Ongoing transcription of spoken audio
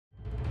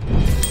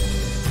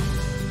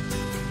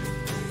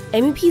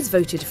MEPs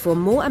voted for a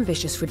more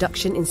ambitious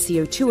reduction in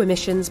CO2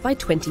 emissions by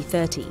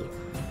 2030.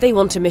 They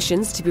want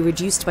emissions to be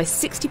reduced by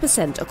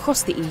 60%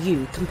 across the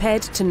EU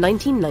compared to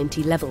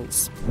 1990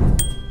 levels.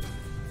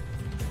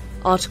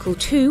 Article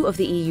 2 of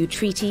the EU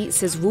Treaty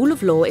says rule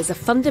of law is a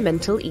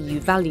fundamental EU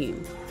value.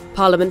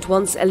 Parliament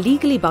wants a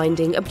legally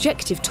binding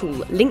objective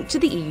tool linked to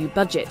the EU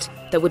budget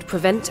that would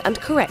prevent and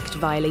correct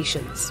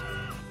violations.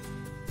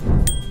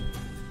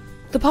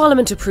 The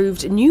Parliament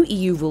approved new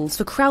EU rules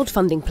for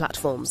crowdfunding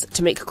platforms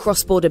to make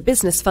cross-border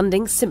business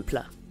funding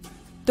simpler.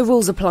 The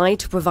rules apply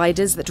to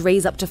providers that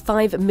raise up to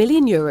 €5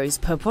 million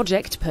per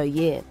project per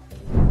year.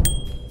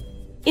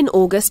 In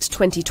August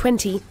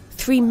 2020,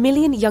 3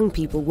 million young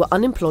people were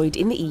unemployed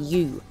in the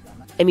EU.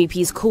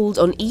 MEPs called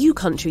on EU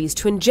countries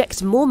to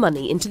inject more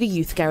money into the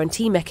Youth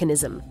Guarantee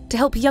mechanism to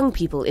help young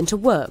people into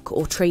work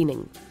or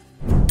training.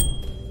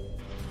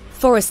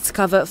 Forests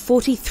cover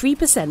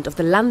 43% of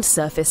the land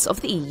surface of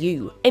the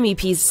EU.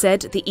 MEPs said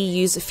the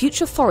EU's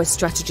future forest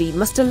strategy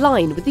must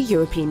align with the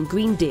European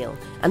Green Deal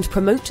and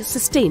promote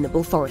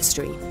sustainable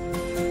forestry.